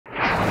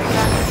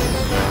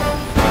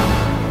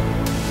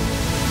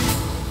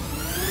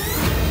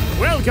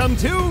Welcome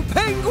to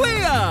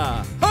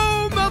Penguia,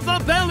 home of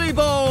the Belly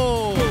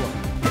Bowl!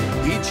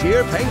 Each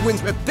year,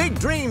 penguins with big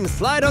dreams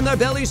slide on their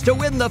bellies to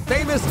win the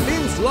famous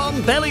Vince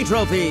Lombelly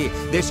trophy.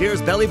 This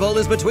year's Belly Bowl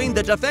is between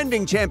the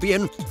defending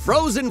champion,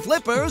 Frozen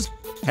Flippers,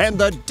 and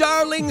the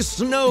darling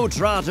Snow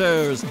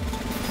Trotters,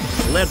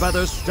 led by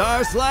their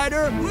star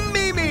slider,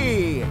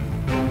 Mimi.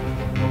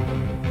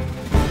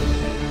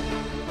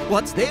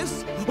 What's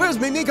this? Where's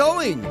Mimi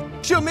going?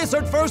 She'll miss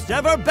her first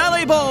ever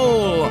Belly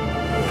Bowl!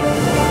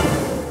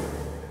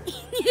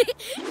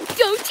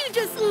 Don't you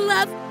just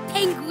love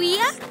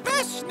Penguia?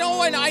 Best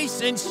snow and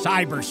ice in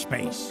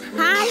cyberspace.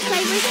 Hi,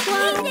 Cyberchase.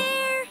 Hey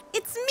there!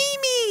 It's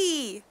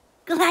Mimi!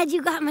 Glad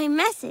you got my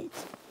message.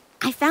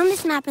 I found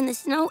this map in the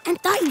snow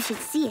and thought you should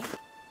see it.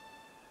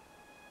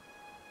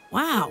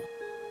 Wow.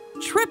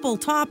 Triple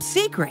top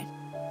secret.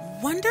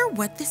 Wonder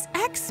what this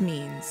X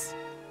means.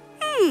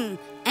 And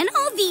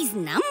all these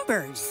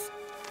numbers.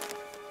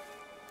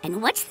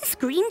 And what's this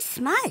green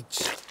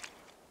smudge?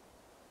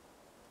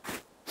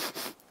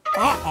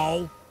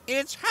 Uh-oh.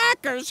 It's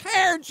Hacker's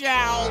hair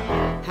gel.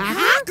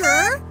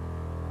 Hacker?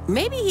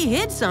 Maybe he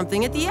hid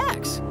something at the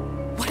X.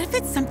 What if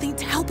it's something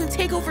to help him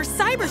take over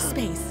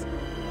cyberspace?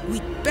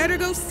 We'd better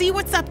go see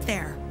what's up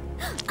there.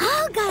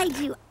 I'll guide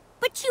you.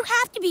 But you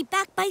have to be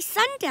back by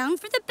sundown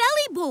for the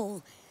Belly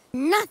Bowl.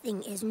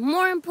 Nothing is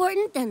more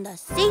important than the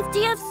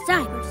safety of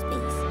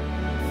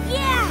cyberspace.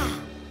 Yeah!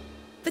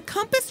 The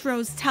compass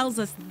rose tells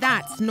us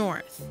that's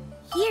north.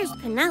 Here's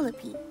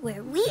Penelope,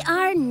 where we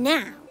are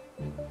now.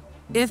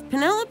 If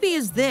Penelope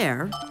is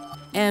there,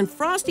 and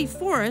Frosty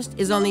Forest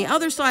is on the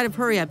other side of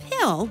Hurry Up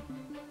Hill,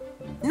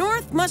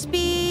 north must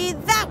be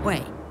that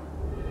way.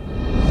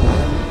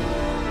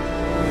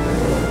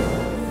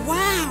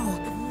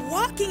 Wow!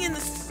 Walking in the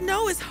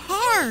snow is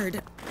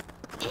hard.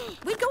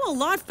 We'd go a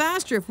lot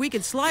faster if we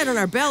could slide on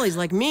our bellies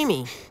like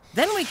Mimi.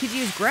 Then we could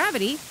use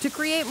gravity to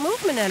create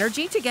movement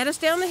energy to get us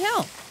down the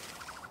hill.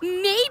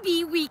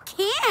 Maybe we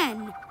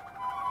can.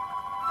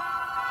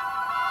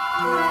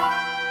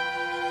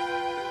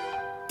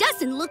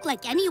 Doesn't look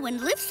like anyone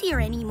lives here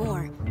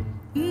anymore.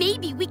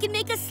 Maybe we can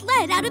make a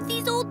sled out of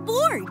these old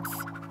boards.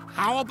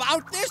 How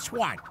about this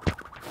one?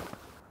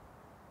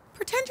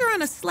 Pretend you're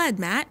on a sled,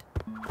 Matt.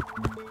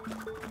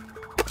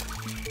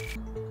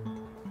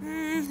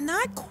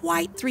 Not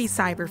quite 3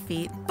 cyber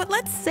feet, but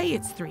let's say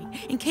it's 3,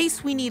 in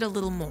case we need a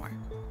little more.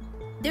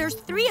 There's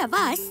 3 of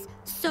us,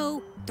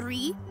 so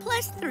 3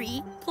 plus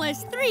 3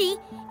 plus 3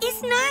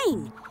 is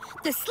 9.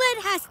 The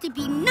sled has to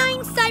be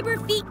 9 cyber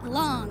feet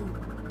long.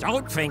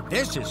 Don't think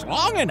this is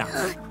long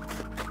enough.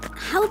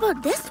 How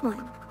about this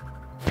one?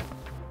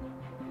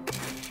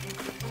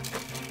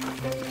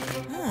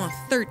 Oh,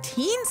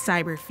 13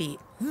 cyber feet.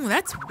 Ooh,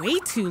 that's way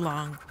too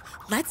long.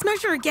 Let's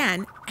measure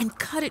again and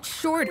cut it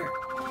shorter.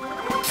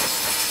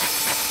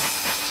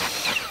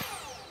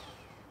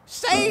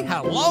 Say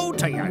hello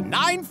to your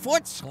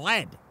 9-foot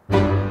sled. Ooh,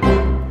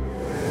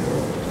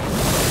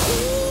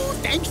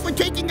 thanks for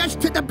taking us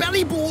to the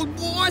Belly Bowl,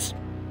 boss.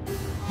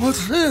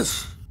 What's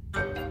this?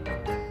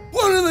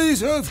 What are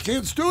these Earth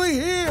kids doing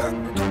here?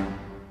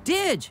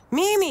 Didge,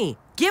 Mimi,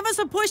 give us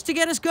a push to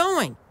get us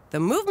going. The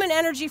movement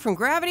energy from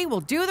gravity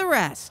will do the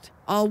rest.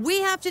 All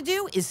we have to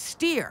do is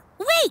steer.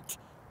 Wait!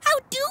 How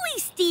do we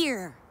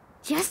steer?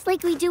 Just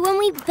like we do when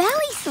we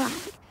belly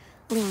slide.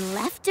 Lean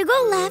left to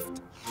go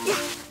left.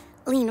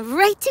 Lean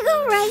right to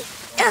go right.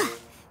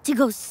 To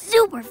go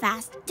super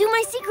fast, do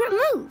my secret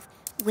move.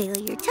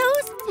 Wiggle your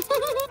toes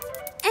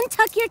and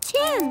tuck your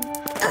chin.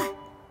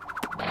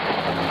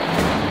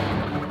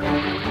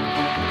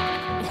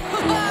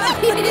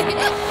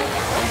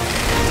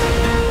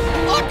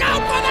 Look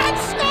out for that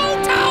snow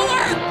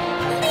tower!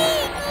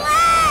 Lean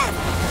left!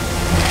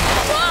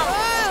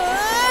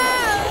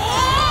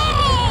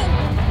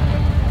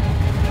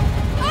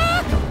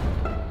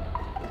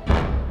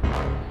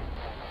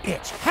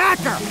 It's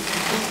Hacker!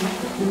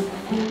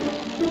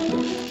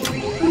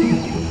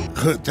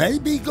 Could they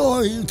be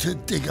going to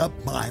dig up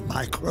my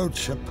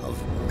microchip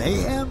of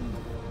mayhem?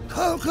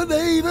 How could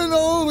they even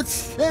know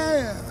it's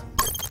there?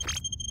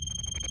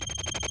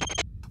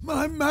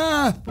 My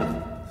map!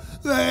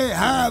 They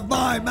have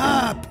my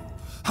map!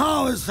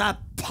 How is that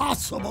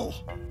possible?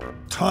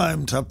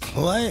 Time to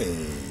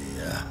play.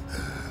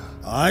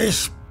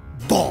 Ice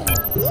ball.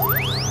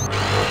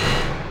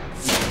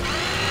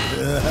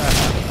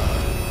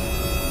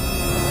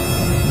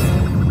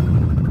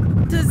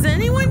 Does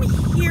anyone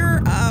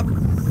hear a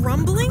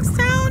rumbling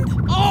sound?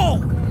 Oh,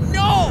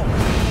 no!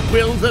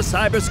 Will the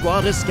Cyber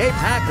Squad escape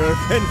Hacker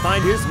and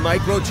find his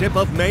microchip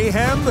of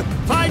mayhem?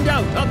 Find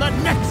out on the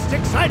next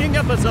exciting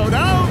episode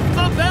of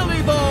The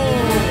Belly Bowl!